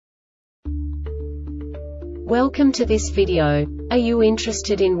Welcome to this video. Are you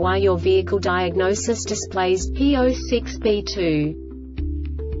interested in why your vehicle diagnosis displays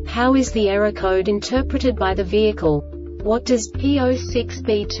P06B2? How is the error code interpreted by the vehicle? What does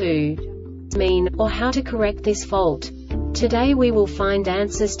P06B2 mean, or how to correct this fault? Today we will find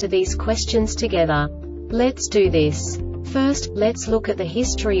answers to these questions together. Let's do this. First, let's look at the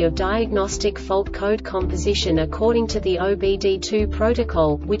history of diagnostic fault code composition according to the OBD2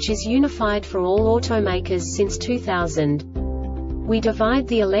 protocol, which is unified for all automakers since 2000. We divide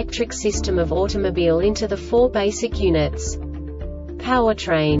the electric system of automobile into the four basic units: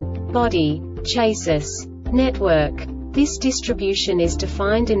 powertrain, body, chassis, network. This distribution is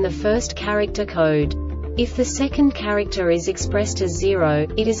defined in the first character code. If the second character is expressed as 0,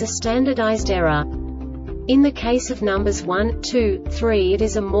 it is a standardized error. In the case of numbers 1, 2, 3, it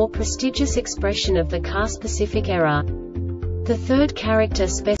is a more prestigious expression of the car-specific error. The third character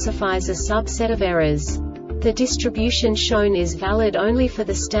specifies a subset of errors. The distribution shown is valid only for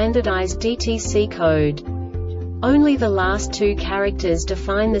the standardized DTC code. Only the last two characters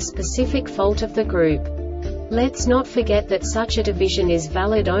define the specific fault of the group. Let's not forget that such a division is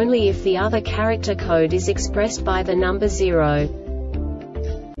valid only if the other character code is expressed by the number 0.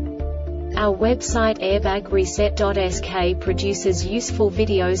 Our website airbagreset.sk produces useful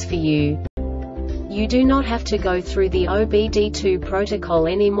videos for you. You do not have to go through the OBD2 protocol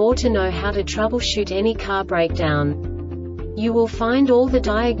anymore to know how to troubleshoot any car breakdown. You will find all the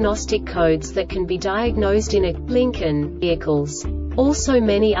diagnostic codes that can be diagnosed in a Lincoln vehicles. Also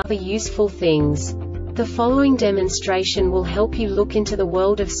many other useful things. The following demonstration will help you look into the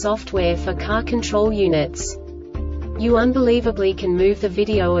world of software for car control units. You unbelievably can move the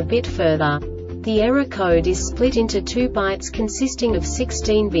video a bit further. The error code is split into 2 bytes consisting of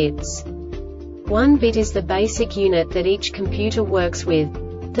 16 bits. 1 bit is the basic unit that each computer works with.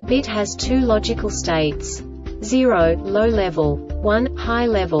 The bit has 2 logical states: 0, low level, 1, high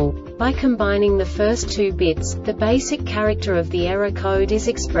level. By combining the first 2 bits, the basic character of the error code is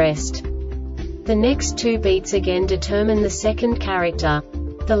expressed. The next 2 beats again determine the second character.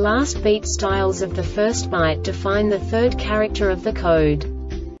 The last beat styles of the first byte define the third character of the code.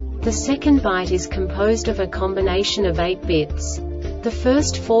 The second byte is composed of a combination of 8 bits. The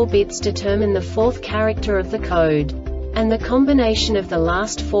first 4 bits determine the fourth character of the code. And the combination of the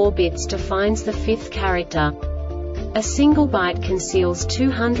last 4 bits defines the fifth character. A single byte conceals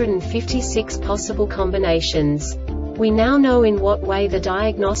 256 possible combinations. We now know in what way the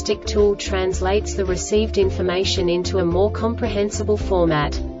diagnostic tool translates the received information into a more comprehensible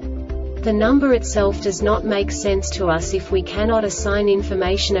format. The number itself does not make sense to us if we cannot assign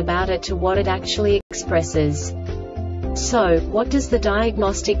information about it to what it actually expresses. So, what does the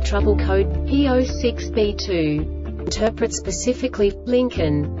Diagnostic Trouble Code P06B2 interpret specifically for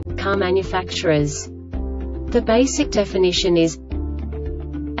Lincoln car manufacturers? The basic definition is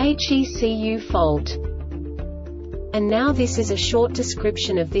HECU fault. And now this is a short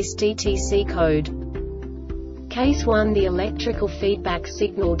description of this DTC code. Case 1: the electrical feedback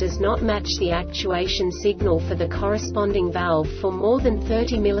signal does not match the actuation signal for the corresponding valve for more than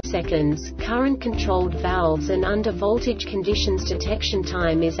 30 milliseconds. Current-controlled valves and under voltage conditions detection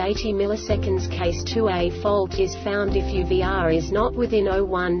time is 80 milliseconds. Case 2: fault is found if UVR is not within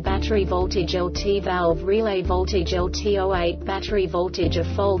 0.1 battery voltage LT valve relay voltage LT08 battery voltage. A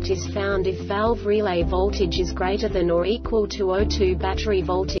fault is found if valve relay voltage is greater than or equal to 0.2 battery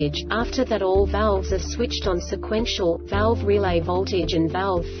voltage. After that, all valves are switched on sequential. Valve relay voltage and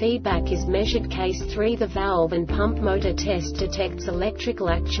valve feedback is measured. Case 3: the valve and pump motor test detects electrical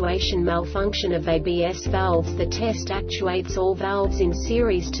actuation malfunction of ABS valves. The test actuates all valves in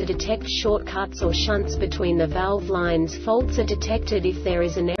series to detect shortcuts or shunts between the valve lines. Faults are detected if there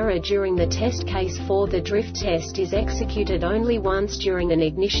is an error during the test. Case 4: the drift test is executed only once during an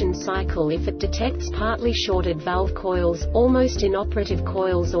ignition cycle if it detects partly shorted valve coils, almost inoperative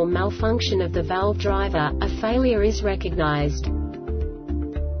coils, or malfunction of the valve driver. A failure is recognized.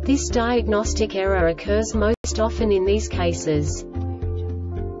 This diagnostic error occurs most often in these cases: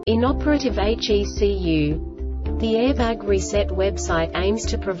 inoperative HECU. The Airbag Reset website aims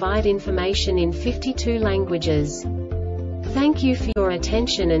to provide information in 52 languages. Thank you for your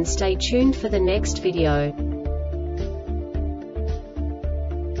attention and stay tuned for the next video.